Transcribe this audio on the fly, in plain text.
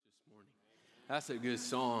That's a good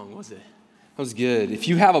song, was it? That was good. If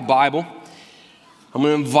you have a Bible, I'm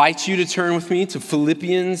going to invite you to turn with me to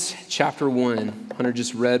Philippians chapter 1. Hunter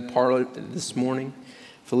just read part of it this morning.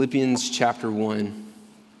 Philippians chapter 1.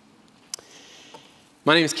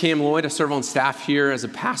 My name is Cam Lloyd. I serve on staff here as a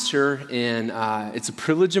pastor, and it's a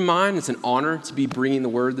privilege of mine. It's an honor to be bringing the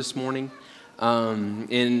word this morning.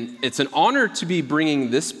 And it's an honor to be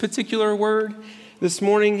bringing this particular word this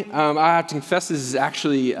morning. I have to confess this is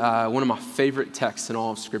actually one of my favorite texts in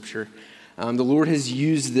all of Scripture. The Lord has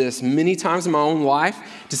used this many times in my own life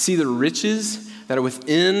to see the riches that are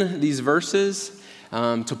within these verses,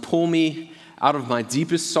 to pull me out of my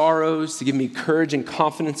deepest sorrows, to give me courage and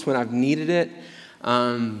confidence when I've needed it.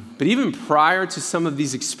 But even prior to some of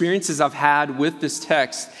these experiences I've had with this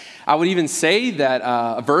text, I would even say that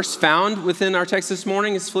a verse found within our text this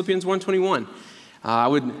morning is Philippians 1:21. I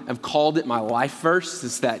would have called it my life verse.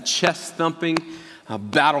 It's that chest-thumping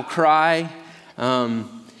battle cry.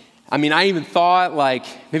 I even thought like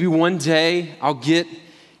maybe one day I'll get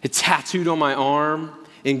it tattooed on my arm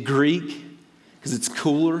in Greek because it's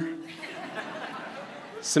cooler.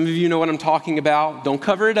 Some of you know what I'm talking about. Don't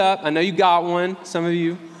cover it up. I know you got one, some of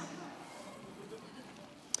you.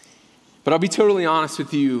 But I'll be totally honest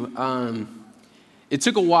with you. It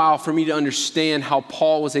took a while for me to understand how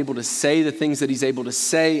Paul was able to say the things that he's able to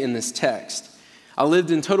say in this text. I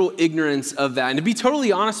lived in total ignorance of that. And to be totally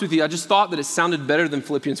honest with you, I just thought that it sounded better than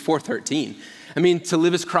Philippians 4:13. To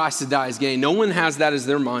live as Christ, to die as gain. No one has that as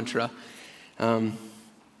their mantra. I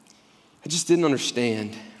just didn't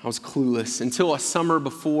understand. I was clueless until a summer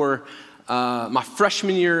before my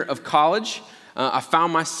freshman year of college. I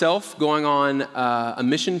found myself going on a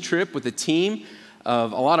mission trip with a team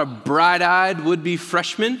of a lot of bright-eyed would-be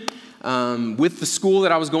freshmen with the school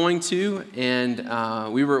that I was going to, and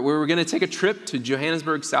we were going to take a trip to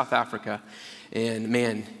Johannesburg, South Africa. And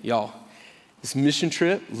man, y'all, this mission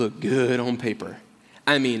trip looked good on paper.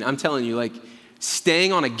 I'm telling you, like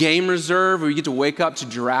staying on a game reserve where you get to wake up to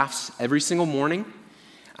giraffes every single morning.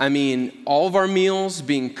 All of our meals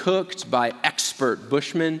being cooked by expert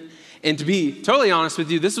bushmen. And to be totally honest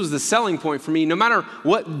with you, this was the selling point for me. No matter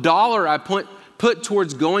what dollar I put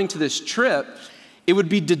towards going to this trip, it would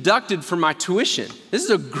be deducted from my tuition. This is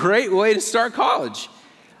a great way to start college.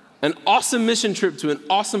 An awesome mission trip to an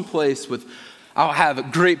awesome place I'll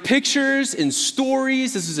have great pictures and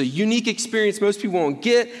stories. This is a unique experience most people won't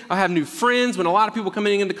get. I'll have new friends when a lot of people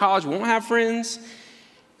coming into college won't have friends.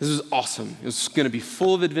 This was awesome. It was going to be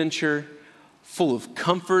full of adventure, full of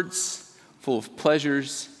comforts, full of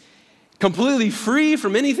pleasures, completely free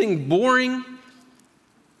from anything boring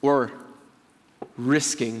or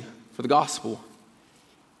risking for the gospel.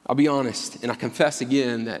 I'll be honest, and I confess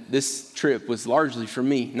again that this trip was largely for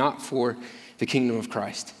me, not for the kingdom of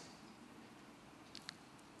Christ.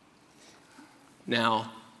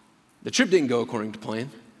 Now, the trip didn't go according to plan.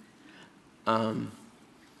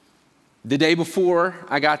 The day before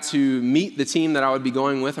I got to meet the team that I would be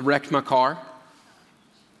going with, I wrecked my car.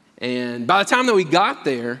 And by the time that we got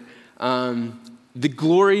there, the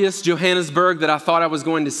glorious Johannesburg that I thought I was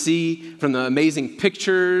going to see from the amazing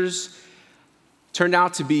pictures turned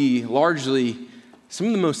out to be largely some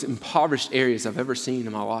of the most impoverished areas I've ever seen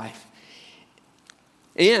in my life.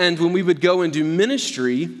 And when we would go and do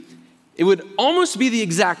ministry, it would almost be the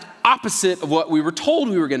exact opposite of what we were told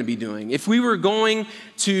we were going to be doing. If we were going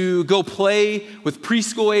to go play with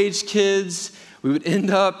preschool-age kids, we would end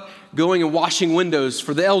up going and washing windows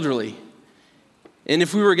for the elderly. And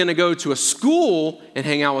if we were going to go to a school and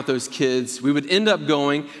hang out with those kids, we would end up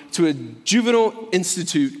going to a juvenile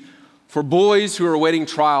institute for boys who are awaiting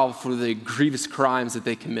trial for the grievous crimes that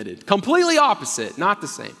they committed. Completely opposite, not the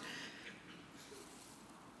same.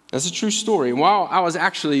 That's a true story. And while I was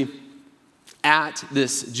actually at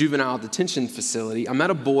this juvenile detention facility, I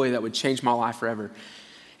met a boy that would change my life forever.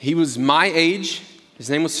 He was my age.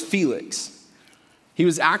 His name was Felix. He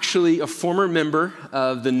was actually a former member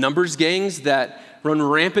of the numbers gangs that run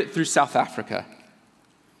rampant through South Africa.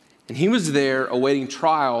 And he was there awaiting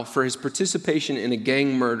trial for his participation in a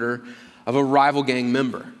gang murder of a rival gang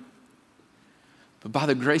member. But by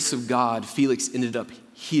the grace of God, Felix ended up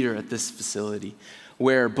here at this facility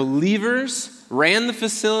where believers ran the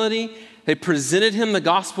facility. They presented him the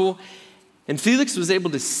gospel, and Felix was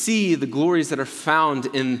able to see the glories that are found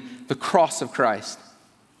in the cross of Christ.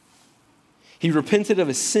 He repented of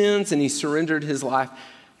his sins and he surrendered his life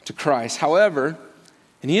to Christ. However,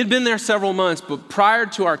 and he had been there several months, but prior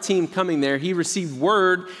to our team coming there, he received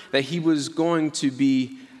word that he was going to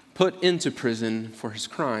be put into prison for his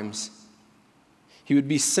crimes. He would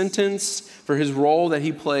be sentenced for his role that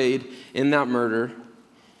he played in that murder.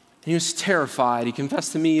 And he was terrified. He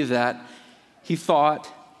confessed to me that he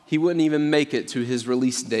thought he wouldn't even make it to his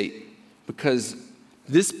release date because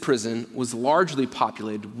this prison was largely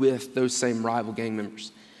populated with those same rival gang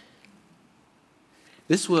members.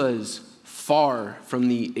 This was far from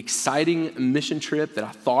the exciting mission trip that I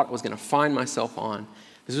thought I was going to find myself on.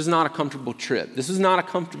 This was not a comfortable trip. This was not a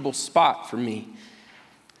comfortable spot for me.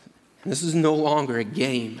 And this was no longer a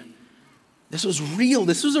game. This was real.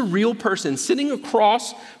 This was a real person sitting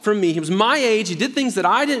across from me. He was my age. He did things that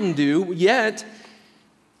I didn't do, yet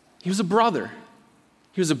he was a brother.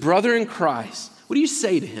 He was a brother in Christ. What do you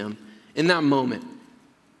say to him in that moment?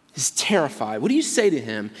 He's terrified. What do you say to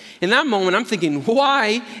him? In that moment, I'm thinking,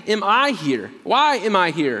 why am I here? Why am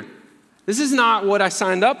I here? This is not what I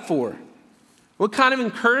signed up for. What kind of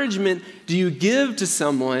encouragement do you give to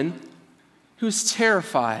someone who's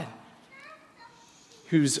terrified,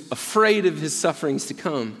 who's afraid of his sufferings to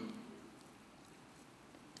come?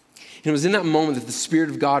 And it was in that moment that the Spirit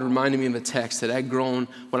of God reminded me of a text that I had grown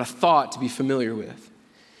what I thought to be familiar with.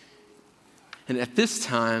 And at this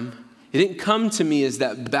time, it didn't come to me as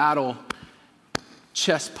that battle,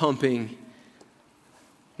 chest-pumping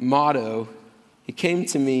motto. It came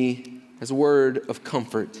to me as a word of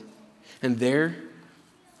comfort. And there,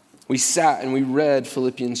 we sat and we read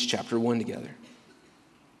Philippians chapter 1 together.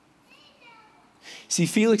 See,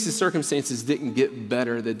 Felix's circumstances didn't get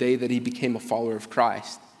better the day that he became a follower of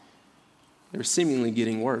Christ. They were seemingly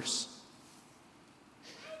getting worse.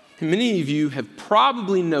 And many of you have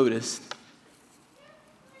probably noticed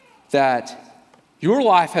that your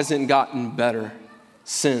life hasn't gotten better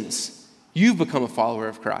since you've become a follower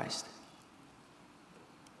of Christ.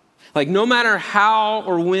 Like no matter how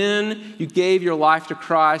or when you gave your life to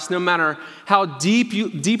Christ, no matter how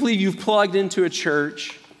deeply you've plugged into a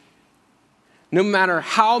church, no matter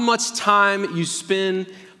how much time you spend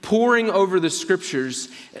poring over the scriptures,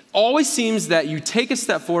 it always seems that you take a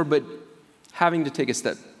step forward, but having to take a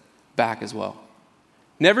step back as well.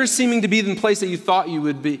 Never seeming to be in the place that you thought you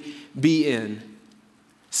would be in.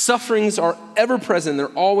 Sufferings are ever present. They're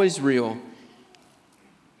always real.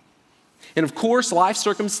 And of course, life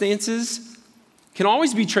circumstances can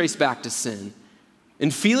always be traced back to sin.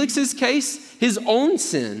 In Felix's case, his own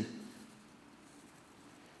sin.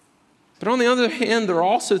 But on the other hand, there are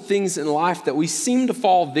also things in life that we seem to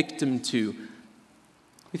fall victim to.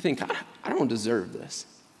 We think, I don't deserve this.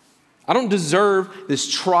 I don't deserve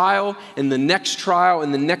this trial and the next trial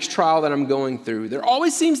and the next trial that I'm going through. There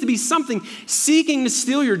always seems to be something seeking to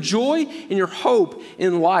steal your joy and your hope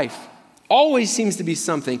in life. Always seems to be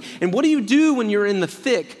something. And what do you do when you're in the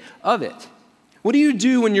thick of it? What do you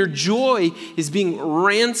do when your joy is being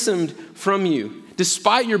ransomed from you,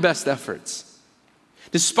 despite your best efforts?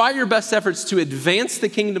 Despite your best efforts to advance the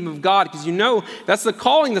kingdom of God, because you know that's the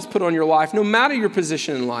calling that's put on your life, no matter your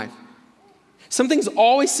position in life. Something's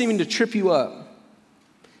always seeming to trip you up.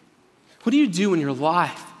 What do you do when your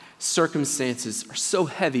life circumstances are so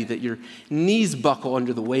heavy that your knees buckle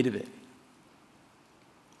under the weight of it?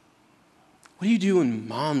 What do you do when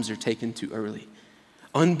moms are taken too early?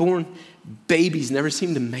 Unborn babies never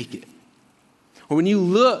seem to make it. Or when you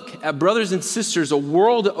look at brothers and sisters a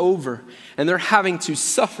world over and they're having to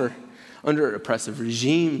suffer under oppressive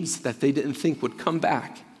regimes that they didn't think would come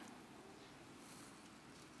back.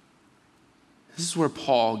 This is where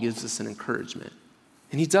Paul gives us an encouragement.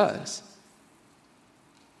 And he does.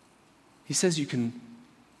 He says you can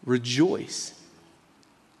rejoice.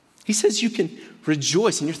 He says you can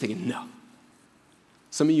rejoice. And you're thinking, no.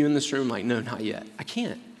 Some of you in this room are like, no, not yet. I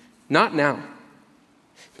can't. Not now.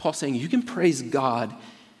 Paul's saying you can praise God,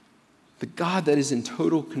 the God that is in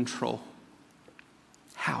total control.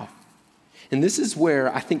 How? And this is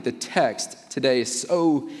where I think the text today is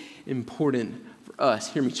so important for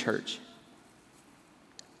us. Hear me, church.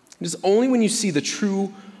 It is only when you see the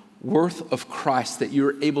true worth of Christ that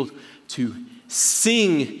you're able to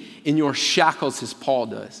sing in your shackles as Paul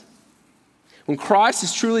does. When Christ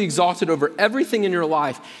is truly exalted over everything in your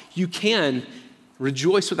life, you can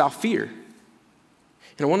rejoice without fear.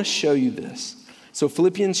 And I want to show you this. So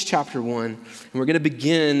Philippians chapter 1, and we're going to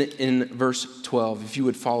begin in verse 12, if you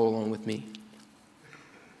would follow along with me.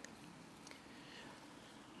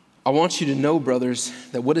 I want you to know, brothers,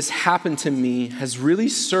 that what has happened to me has really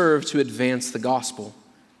served to advance the gospel,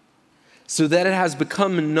 so that it has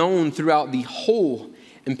become known throughout the whole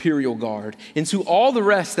imperial guard, and to all the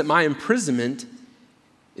rest that my imprisonment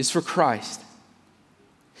is for Christ.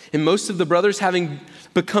 And most of the brothers, having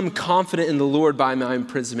become confident in the Lord by my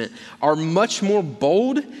imprisonment, are much more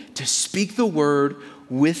bold to speak the word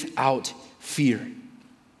without fear.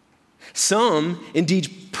 Some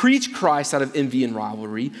indeed preach Christ out of envy and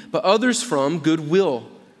rivalry, but others from goodwill.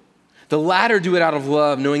 The latter do it out of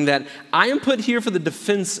love, knowing that I am put here for the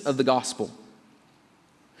defense of the gospel.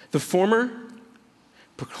 The former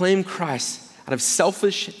proclaim Christ out of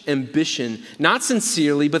selfish ambition, not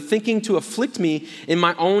sincerely, but thinking to afflict me in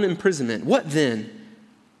my own imprisonment. What then?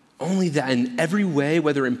 Only that in every way,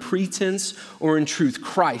 whether in pretense or in truth,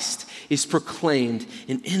 Christ is proclaimed,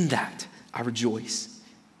 and in that I rejoice.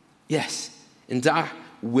 Yes, and I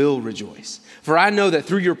will rejoice. For I know that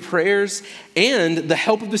through your prayers and the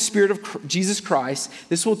help of the Spirit of Jesus Christ,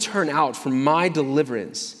 this will turn out for my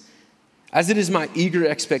deliverance. As it is my eager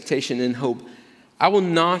expectation and hope, I will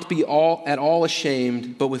not be at all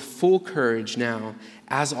ashamed, but with full courage now,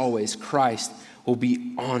 as always, Christ will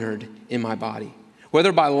be honored in my body,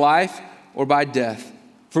 whether by life or by death.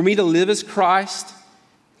 For me to live is Christ,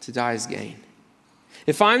 to die is gain.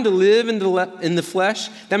 If I'm to live in the flesh,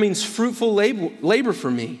 that means fruitful labor for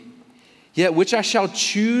me. Yet which I shall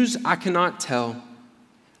choose, I cannot tell.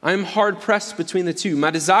 I am hard pressed between the two. My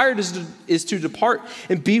desire is to depart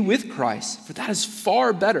and be with Christ, for that is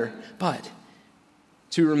far better. But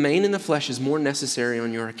to remain in the flesh is more necessary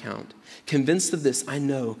on your account. Convinced of this, I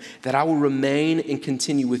know that I will remain and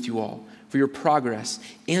continue with you all for your progress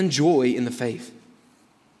and joy in the faith,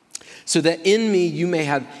 so that in me you may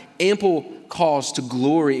have ample cause to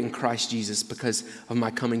glory in Christ Jesus because of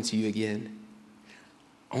my coming to you again.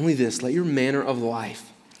 Only this, let your manner of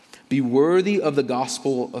life be worthy of the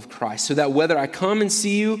gospel of Christ, so that whether I come and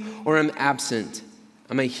see you or am absent,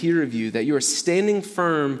 I may hear of you that you are standing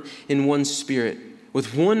firm in one spirit,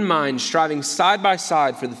 with one mind, striving side by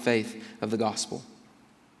side for the faith of the gospel,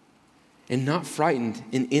 and not frightened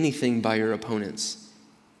in anything by your opponents.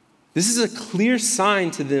 This is a clear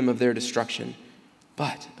sign to them of their destruction,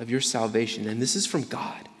 but of your salvation, and this is from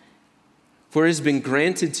God. For it has been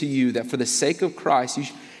granted to you that for the sake of Christ,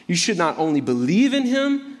 you should not only believe in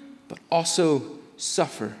him, but also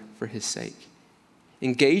suffer for his sake.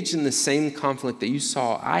 Engaged in the same conflict that you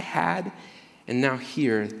saw I had and now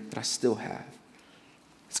hear that I still have.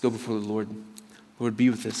 Let's go before the Lord. Lord, be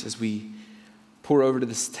with us as we pour over to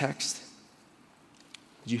this text.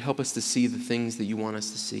 Would you help us to see the things that you want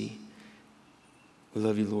us to see? We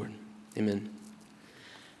love you, Lord. Amen.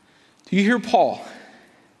 Do you hear Paul?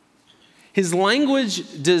 His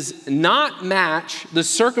language does not match the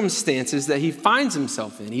circumstances that he finds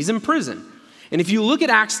himself in. He's in prison. And if you look at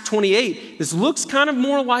Acts 28, this looks kind of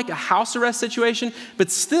more like a house arrest situation,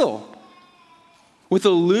 but still, with a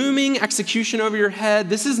looming execution over your head,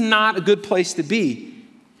 this is not a good place to be.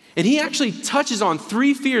 And he actually touches on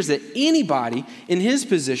 3 fears that anybody in his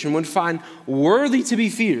position would find worthy to be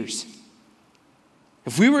fears.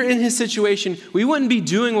 If we were in his situation, we wouldn't be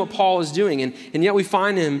doing what Paul is doing, and yet we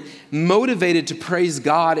find him motivated to praise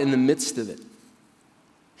God in the midst of it.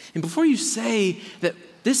 And before you say that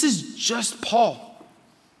this is just Paul,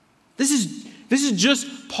 this is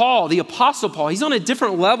just Paul, the Apostle Paul, he's on a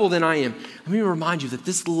different level than I am. Let me remind you that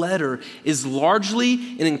this letter is largely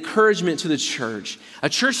an encouragement to the church, a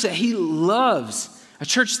church that he loves, a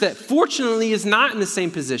church that fortunately is not in the same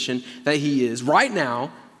position that he is right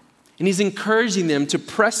now. And he's encouraging them to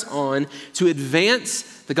press on to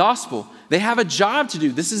advance the gospel. They have a job to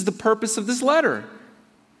do. This is the purpose of this letter.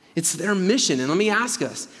 It's their mission. And let me ask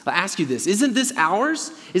you this. Isn't this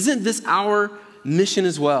ours? Isn't this our mission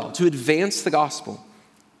as well, to advance the gospel?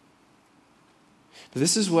 But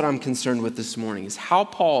this is what I'm concerned with this morning, is how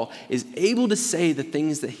Paul is able to say the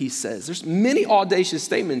things that he says. There's many audacious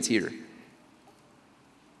statements here.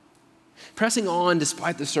 Pressing on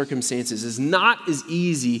despite the circumstances is not as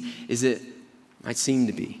easy as it might seem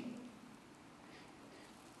to be.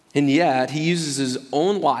 And yet, he uses his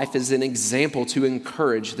own life as an example to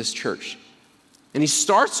encourage this church. And he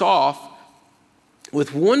starts off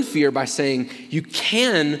with one fear by saying, you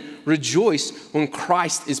can rejoice when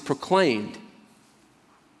Christ is proclaimed,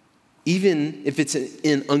 even if it's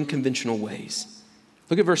in unconventional ways.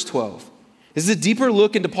 Look at verse 12. This is a deeper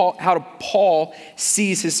look into how Paul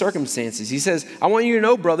sees his circumstances. He says, I want you to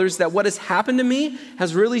know, brothers, that what has happened to me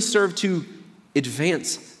has really served to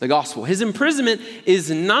advance the gospel. His imprisonment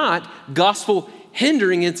is not gospel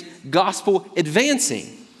hindering, it's gospel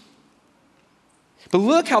advancing. But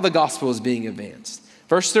look how the gospel is being advanced.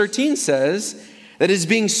 Verse 13 says that it is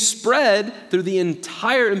being spread through the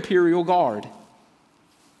entire imperial guard.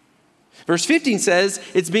 Verse 15 says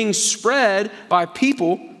it's being spread by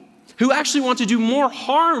people who actually want to do more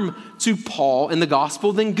harm to Paul and the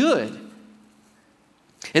gospel than good.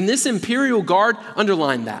 And this imperial guard,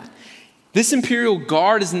 underline that. This imperial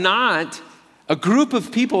guard is not a group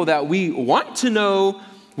of people that we want to know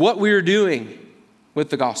what we're doing with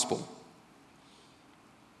the gospel.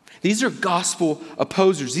 These are gospel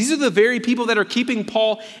opposers. These are the very people that are keeping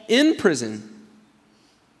Paul in prison.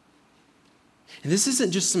 And this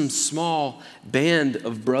isn't just some small band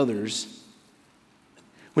of brothers.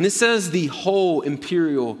 When it says the whole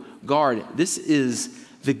imperial guard, this is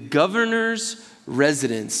the governor's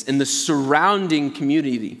residence and the surrounding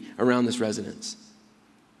community around this residence.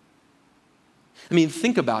 I mean,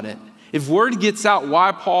 think about it. If word gets out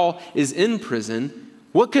why Paul is in prison,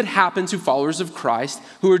 what could happen to followers of Christ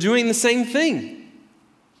who are doing the same thing?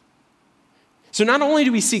 So not only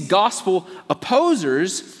do we see gospel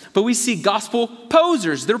opposers, but we see gospel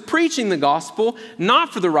posers. They're preaching the gospel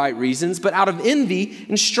not for the right reasons, but out of envy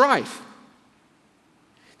and strife.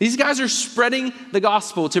 These guys are spreading the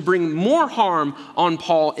gospel to bring more harm on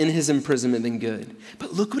Paul in his imprisonment than good.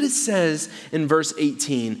 But look what it says in verse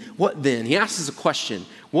 18. What then? He asks us a question.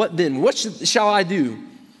 What then? What shall I do?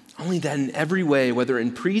 Only that in every way, whether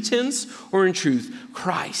in pretense or in truth,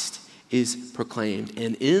 Christ is proclaimed.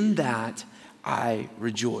 And in that I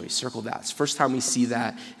rejoice. Circle that. It's the first time we see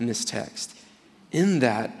that in this text. In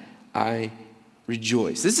that I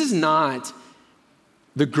rejoice. This is not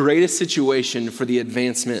the greatest situation for the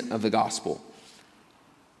advancement of the gospel.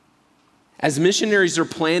 As missionaries are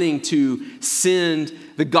planning to send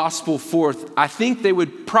the gospel forth, I think they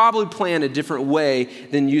would probably plan a different way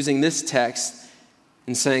than using this text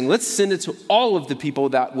and saying, let's send it to all of the people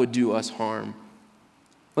that would do us harm.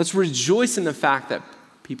 Let's rejoice in the fact that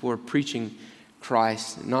people are preaching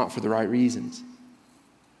Christ, not for the right reasons.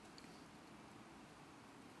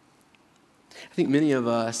 I think many of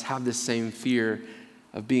us have this same fear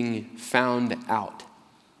of being found out.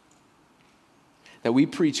 That we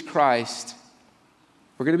preach Christ,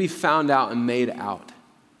 we're going to be found out and made out.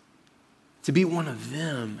 To be one of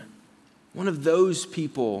them, one of those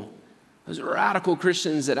people, those radical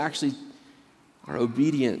Christians that actually are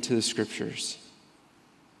obedient to the scriptures.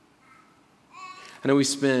 I know we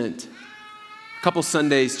spent a couple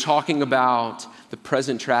Sundays talking about the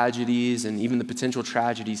present tragedies and even the potential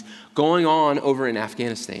tragedies going on over in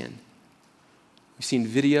Afghanistan. We've seen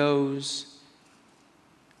videos,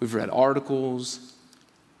 we've read articles,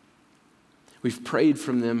 we've prayed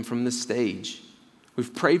from them from the stage.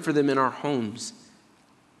 We've prayed for them in our homes.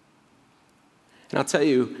 And I'll tell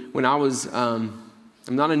you, when I was, I'm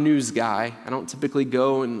not a news guy. I don't typically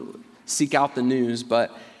go and seek out the news,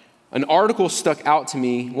 but an article stuck out to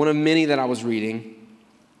me, one of many that I was reading.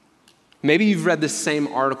 Maybe you've read the same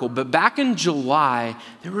article, but back in July,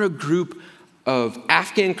 there were a group of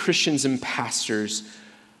Afghan Christians and pastors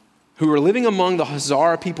who were living among the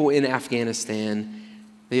Hazara people in Afghanistan.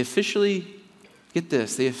 They officially, get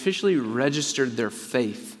this, they officially registered their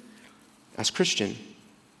faith as Christian.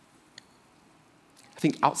 I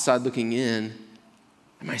think outside looking in,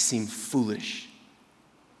 it might seem foolish.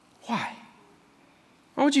 Why?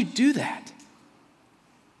 Why would you do that?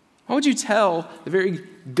 Why would you tell the very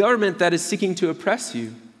government that is seeking to oppress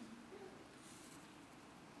you?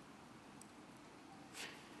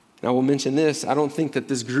 And I will mention this, I don't think that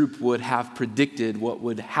this group would have predicted what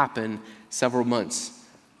would happen several months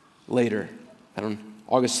later. On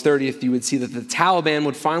August 30th, you would see that the Taliban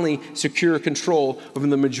would finally secure control over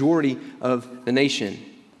the majority of the nation.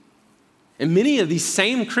 And many of these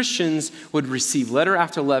same Christians would receive letter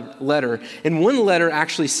after letter. And one letter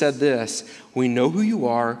actually said this: we know who you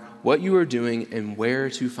are, what you are doing, and where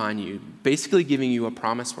to find you. Basically giving you a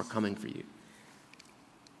promise, we're coming for you.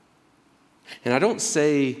 And I don't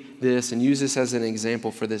say this and use this as an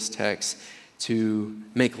example for this text to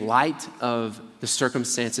make light of the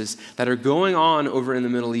circumstances that are going on over in the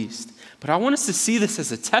Middle East. But I want us to see this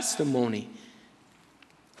as a testimony.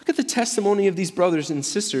 Look at the testimony of these brothers and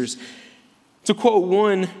sisters. To quote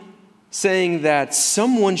one saying that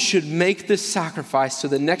someone should make this sacrifice so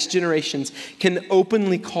the next generations can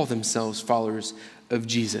openly call themselves followers of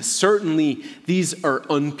Jesus. Certainly, these are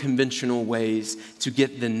unconventional ways to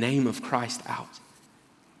get the name of Christ out.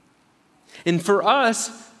 And for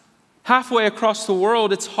us, halfway across the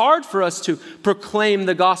world, it's hard for us to proclaim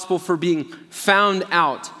the gospel for being found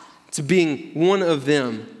out, to being one of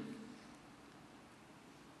them.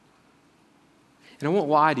 And I won't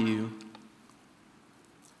lie to you.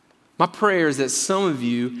 My prayer is that some of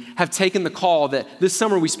you have taken the call that this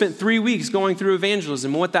summer we spent 3 weeks going through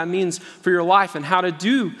evangelism and what that means for your life and how to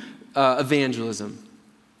do evangelism.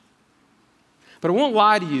 But I won't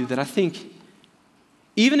lie to you that I think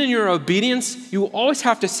even in your obedience, you will always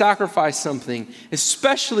have to sacrifice something,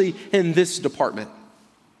 especially in this department.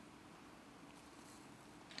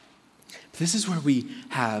 This is where we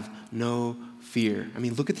have no fear. I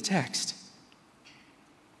mean, look at the text.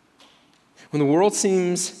 When the world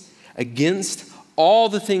seems against all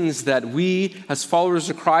the things that we as followers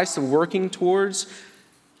of Christ are working towards,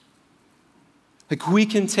 like we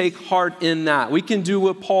can take heart in that. We can do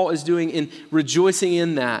what Paul is doing in rejoicing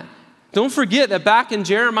in that. Don't forget that back in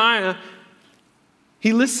Jeremiah,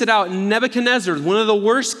 he listed out Nebuchadnezzar, one of the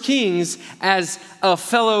worst kings, as a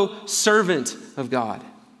fellow servant of God.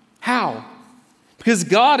 How? Because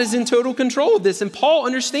God is in total control of this, and Paul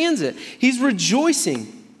understands it. He's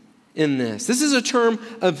rejoicing in this. This is a term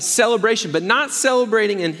of celebration, but not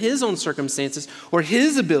celebrating in his own circumstances or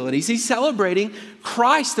his abilities. He's celebrating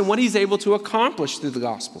Christ and what he's able to accomplish through the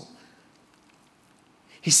gospel.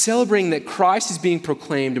 He's celebrating that Christ is being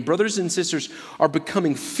proclaimed, and brothers and sisters are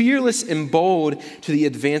becoming fearless and bold to the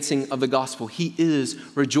advancing of the gospel. He is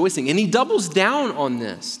rejoicing, and he doubles down on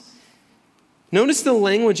this. Notice the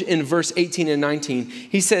language in verse 18 and 19.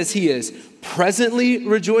 He says he is presently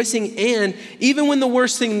rejoicing, and even when the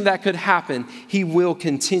worst thing that could happen, he will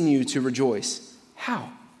continue to rejoice. How?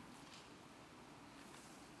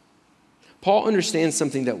 Paul understands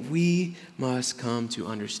something that we must come to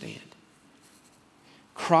understand.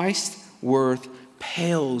 Christ's worth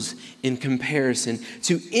pales in comparison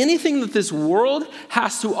to anything that this world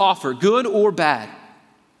has to offer, good or bad.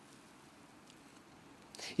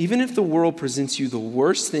 Even if the world presents you the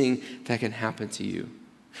worst thing that can happen to you,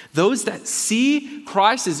 those that see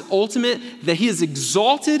Christ as ultimate, that he is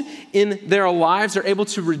exalted in their lives, are able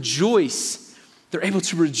to rejoice. They're able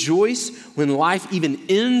to rejoice when life even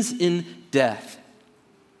ends in death.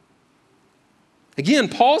 Again,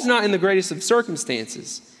 Paul's not in the greatest of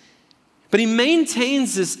circumstances, but he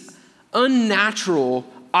maintains this unnatural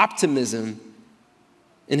optimism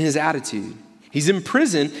in his attitude. He's in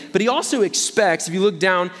prison, but he also expects, if you look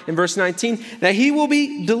down in verse 19, that he will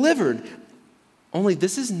be delivered. Only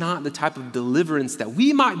this is not the type of deliverance that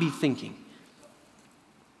we might be thinking.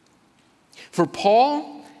 For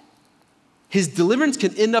Paul, his deliverance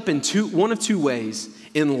can end up in one of two ways: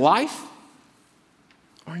 in life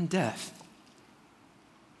or in death.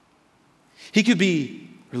 He could be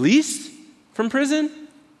released from prison,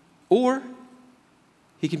 or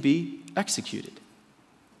he can be executed.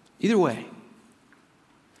 Either way,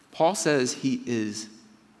 Paul says he is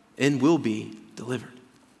and will be delivered.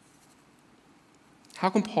 How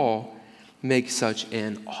can Paul make such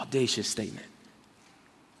an audacious statement?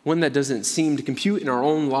 One that doesn't seem to compute in our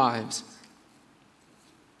own lives.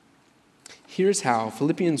 Here's how.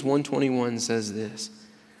 Philippians 1:21 says this: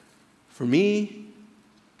 "For me,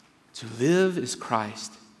 to live is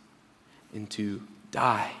Christ, and to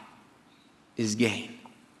die is gain."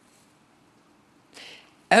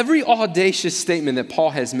 Every audacious statement that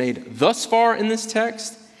Paul has made thus far in this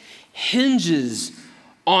text hinges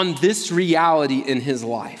on this reality in his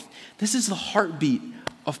life. This is the heartbeat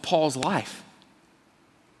of Paul's life.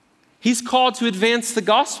 He's called to advance the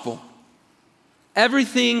gospel.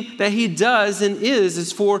 Everything that he does and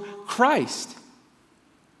is for Christ.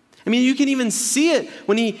 I mean, you can even see it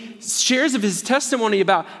when he shares of his testimony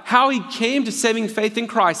about how he came to saving faith in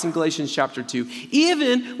Christ in Galatians chapter 2.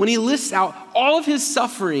 Even when he lists out all of his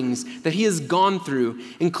sufferings that he has gone through,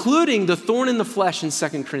 including the thorn in the flesh in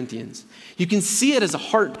 2 Corinthians. You can see it as a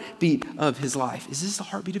heartbeat of his life. Is this the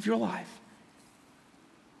heartbeat of your life?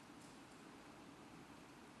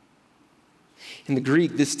 In the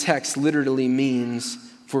Greek, this text literally means,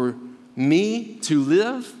 for me to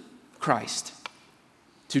live, Christ.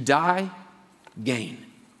 To die, gain.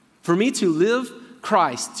 For me to live,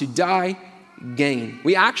 Christ. To die, gain.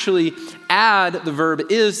 We actually add the verb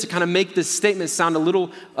is to kind of make this statement sound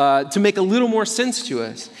to make a little more sense to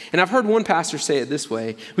us. And I've heard one pastor say it this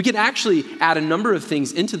way: we can actually add a number of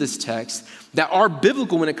things into this text that are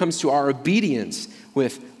biblical when it comes to our obedience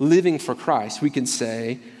with living for Christ. We can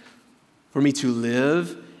say, for me to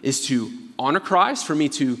live is to honor Christ. For me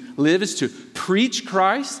to live is to preach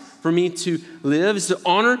Christ. For me to live is to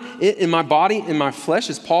honor it in my body, in my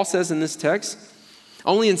flesh, as Paul says in this text.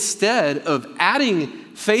 Only instead of adding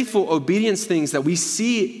faithful obedience things that we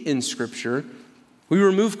see in Scripture, we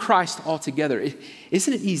remove Christ altogether.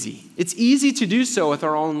 Isn't it easy? It's easy to do so with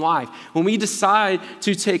our own life when we decide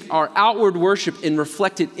to take our outward worship and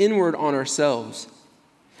reflect it inward on ourselves.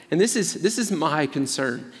 And this is my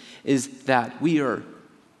concern, is that we are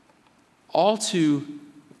all too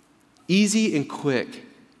easy and quick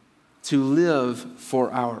to live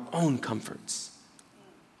for our own comforts,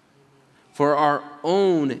 for our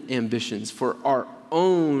own ambitions, for our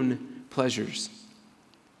own pleasures.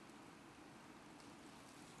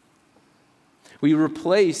 We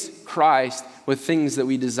replace Christ with things that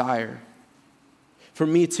we desire. For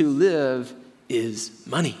me to live is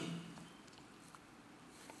money.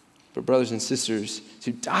 But brothers and sisters,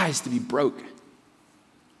 to die is to be broke.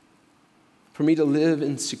 For me to live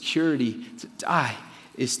in security, to die,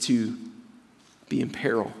 is to be in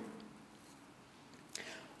peril.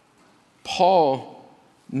 Paul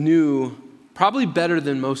knew, probably better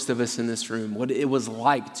than most of us in this room, what it was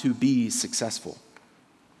like to be successful.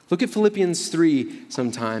 Look at Philippians 3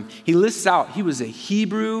 sometime. He lists out, he was a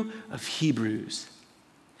Hebrew of Hebrews.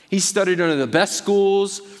 He studied under the best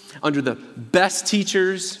schools, under the best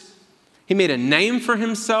teachers. He made a name for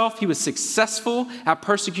himself. He was successful at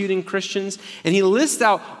persecuting Christians. And he lists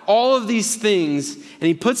out all of these things, and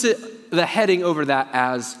he puts the heading over that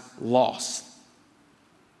as loss.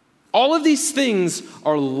 All of these things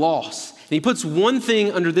are loss. And he puts one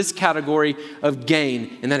thing under this category of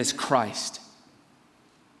gain, and that is Christ.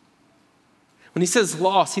 When he says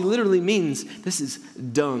loss, he literally means this is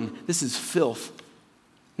dung, this is filth.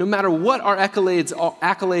 No matter what our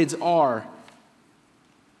accolades are,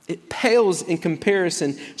 it pales in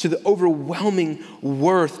comparison to the overwhelming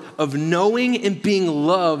worth of knowing and being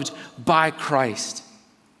loved by Christ.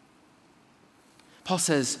 Paul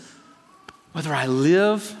says, whether I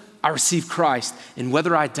live, I receive Christ, and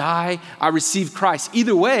whether I die, I receive Christ.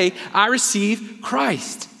 Either way, I receive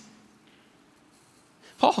Christ.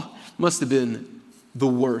 Paul must have been the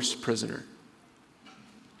worst prisoner.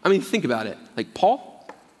 I mean, think about it. Like, Paul,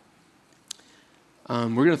 we're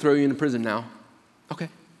going to throw you into prison now. Okay.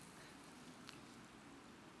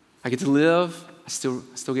 I get to live. I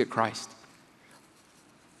still get Christ.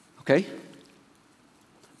 Okay.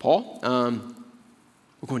 Paul,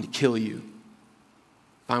 we're going to kill you.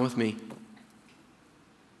 Fine with me.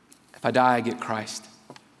 If I die, I get Christ.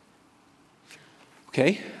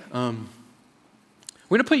 Okay.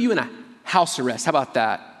 We're going to put you in a house arrest. How about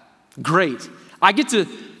that? Great. I get to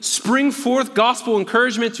spring forth gospel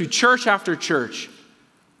encouragement to church after church.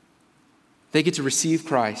 They get to receive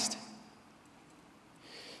Christ.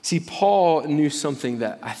 See, Paul knew something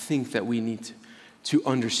that I think that we need to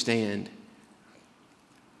understand.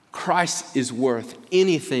 Christ is worth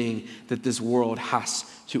anything that this world has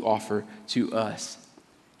to offer to us.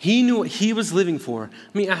 He knew what he was living for.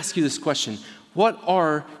 Let me ask you this question. What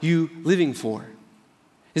are you living for?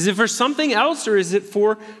 Is it for something else, or is it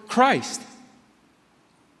for Christ?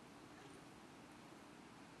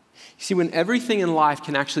 See, when everything in life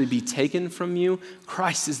can actually be taken from you,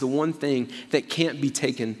 Christ is the one thing that can't be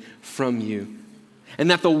taken from you. And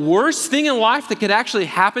that the worst thing in life that could actually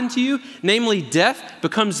happen to you, namely death,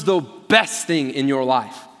 becomes the best thing in your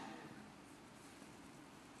life.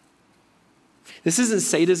 This isn't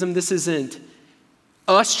sadism. This isn't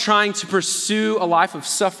us trying to pursue a life of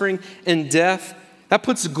suffering and death. That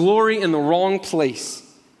puts glory in the wrong place.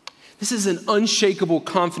 This is an unshakable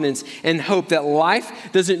confidence and hope that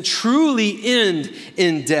life doesn't truly end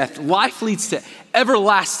in death. Life leads to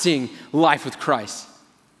everlasting life with Christ.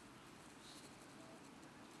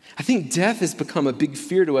 I think death has become a big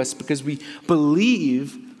fear to us because we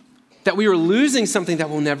believe that we are losing something that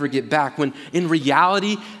we'll never get back, when in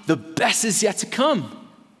reality, the best is yet to come.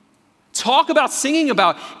 Talk about singing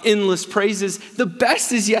about endless praises. The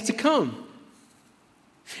best is yet to come.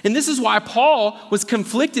 And this is why Paul was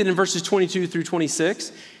conflicted in verses 22 through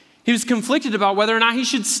 26. He was conflicted about whether or not he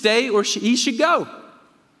should stay or he should go.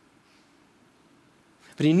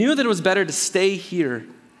 But he knew that it was better to stay here.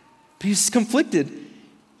 But he was conflicted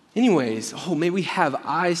anyways. Oh, may we have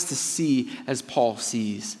eyes to see as Paul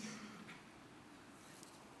sees.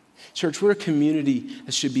 Church, we're a community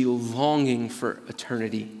that should be longing for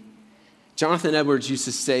eternity. Jonathan Edwards used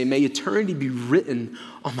to say, may eternity be written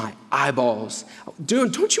on my eyeballs.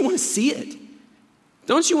 Dude, don't you want to see it?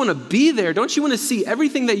 Don't you want to be there? Don't you want to see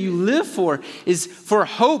everything that you live for is for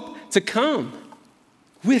hope to come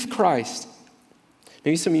with Christ?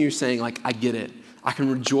 Maybe some of you are saying, like, I get it. I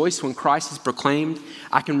can rejoice when Christ is proclaimed.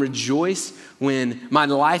 I can rejoice when my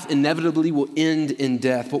life inevitably will end in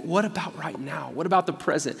death. But what about right now? What about the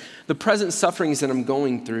present? The present sufferings that I'm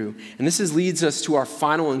going through. And this leads us to our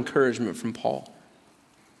final encouragement from Paul.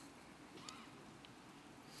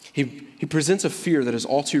 He presents a fear that is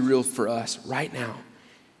all too real for us right now.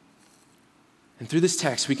 And through this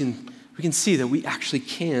text, we can see that we actually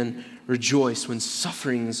can rejoice when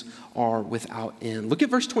sufferings are without end. Look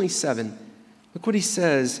at verse 27. Look what he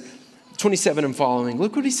says, 27 and following.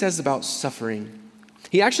 Look what he says about suffering.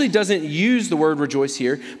 He actually doesn't use the word rejoice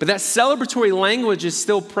here, but that celebratory language is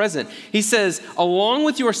still present. He says, along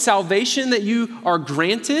with your salvation that you are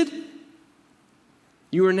granted,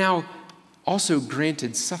 you are now also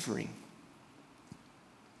granted suffering.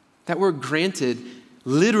 That word granted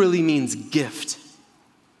literally means gift.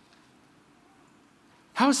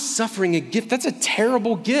 How is suffering a gift? That's a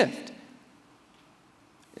terrible gift.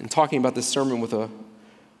 And talking about this sermon with a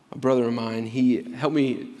a brother of mine, he helped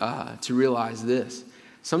me to realize this.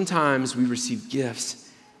 Sometimes we receive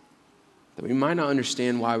gifts that we might not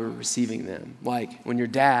understand why we're receiving them. Like when your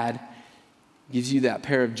dad gives you that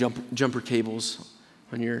pair of jumper cables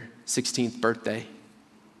on your 16th birthday.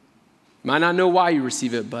 You might not know why you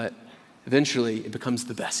receive it, but eventually it becomes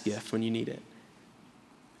the best gift when you need it.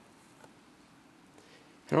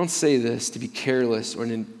 I don't say this to be careless or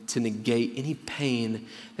to negate any pain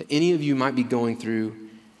that any of you might be going through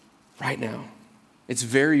right now. It's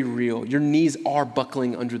very real. Your knees are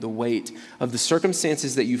buckling under the weight of the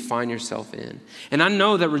circumstances that you find yourself in. And I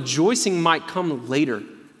know that rejoicing might come later.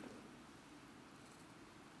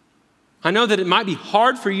 I know that it might be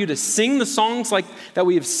hard for you to sing the songs like that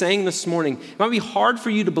we have sang this morning. It might be hard for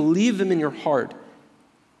you to believe them in your heart.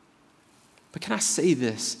 But can I say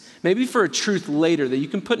this? Maybe for a truth later that you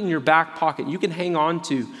can put in your back pocket, you can hang on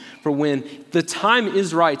to for when the time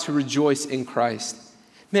is right to rejoice in Christ.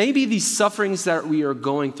 Maybe these sufferings that we are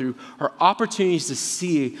going through are opportunities to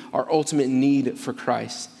see our ultimate need for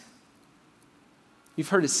Christ. You've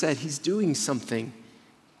heard it said, He's doing something.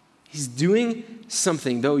 He's doing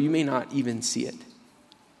something, though you may not even see it.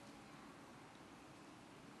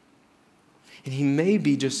 And He may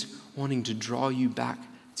be just wanting to draw you back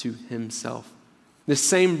to Himself. This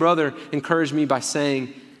same brother encouraged me by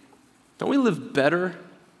saying, don't we live better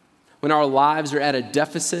when our lives are at a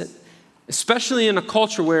deficit? Especially in a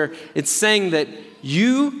culture where it's saying that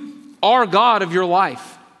you are God of your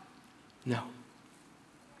life. No.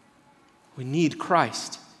 We need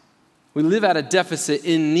Christ. We live at a deficit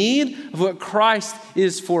in need of what Christ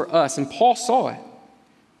is for us. And Paul saw it.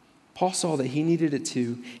 Paul saw that he needed it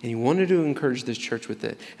too, and he wanted to encourage this church with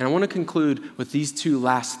it. And I want to conclude with these two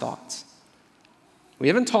last thoughts. We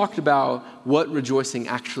haven't talked about what rejoicing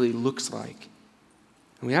actually looks like.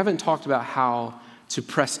 And we haven't talked about how to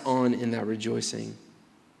press on in that rejoicing.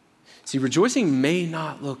 See, rejoicing may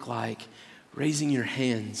not look like raising your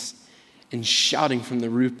hands and shouting from the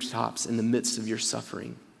rooftops in the midst of your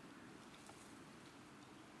suffering.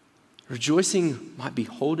 Rejoicing might be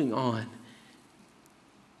holding on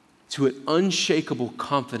to an unshakable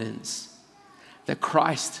confidence that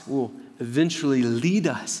Christ will eventually lead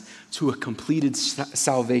us to a completed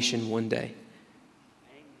salvation one day.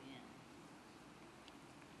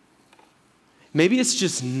 Maybe it's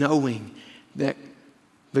just knowing that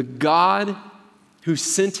the God who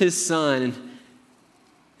sent His Son,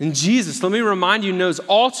 and Jesus, let me remind you, knows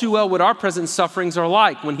all too well what our present sufferings are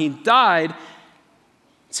like. When He died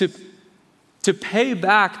to pay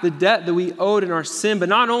back the debt that we owed in our sin, but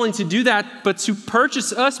not only to do that, but to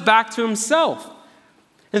purchase us back to Himself.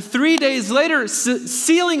 And 3 days later,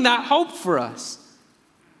 sealing that hope for us.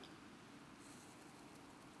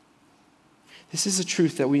 This is a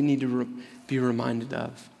truth that we need to be reminded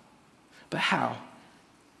of. But how?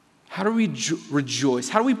 How do we rejoice?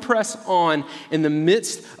 How do we press on in the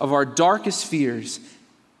midst of our darkest fears?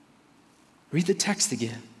 Read the text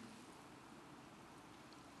again.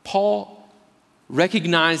 Paul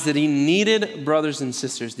recognized that he needed brothers and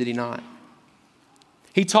sisters, did he not?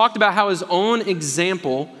 He talked about how his own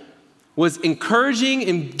example was encouraging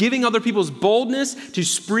and giving other people's boldness to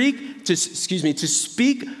speak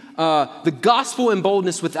the gospel in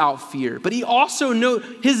boldness without fear. But he also knew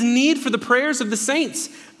his need for the prayers of the saints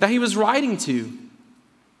that he was writing to.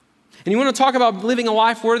 And you want to talk about living a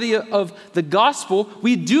life worthy of the gospel?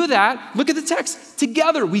 We do that. Look at the text.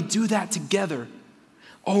 Together. We do that together.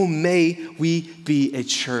 Oh, may we be a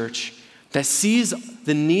church that sees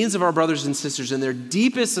the needs of our brothers and sisters in their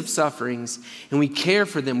deepest of sufferings, and we care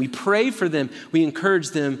for them, we pray for them, we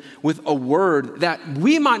encourage them with a word that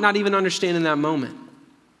we might not even understand in that moment.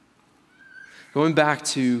 Going back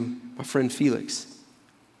to my friend Felix.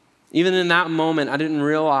 Even in that moment, I didn't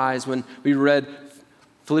realize when we read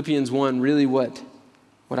Philippians 1 really what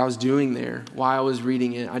I was doing there, why I was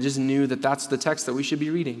reading it. I just knew that that's the text that we should be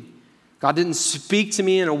reading. God didn't speak to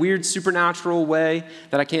me in a weird supernatural way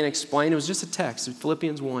that I can't explain. It was just a text,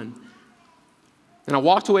 Philippians 1. And I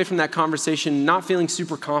walked away from that conversation not feeling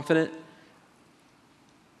super confident.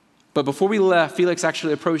 But before we left, Felix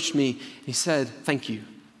actually approached me. He said, "Thank you."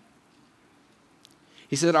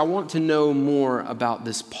 He said, "I want to know more about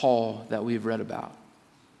this Paul that we've read about."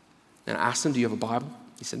 And I asked him, "Do you have a Bible?"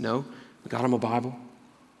 He said, "No." I got him a Bible.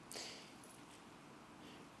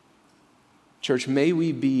 Church, may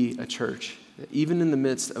we be a church that even in the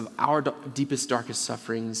midst of our deepest, darkest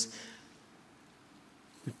sufferings,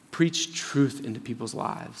 we preach truth into people's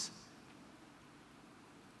lives.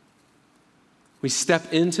 We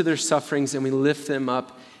step into their sufferings and we lift them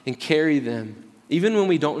up and carry them, even when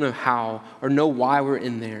we don't know how or know why we're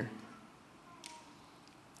in there.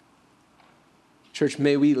 Church,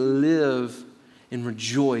 may we live and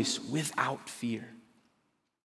rejoice without fear.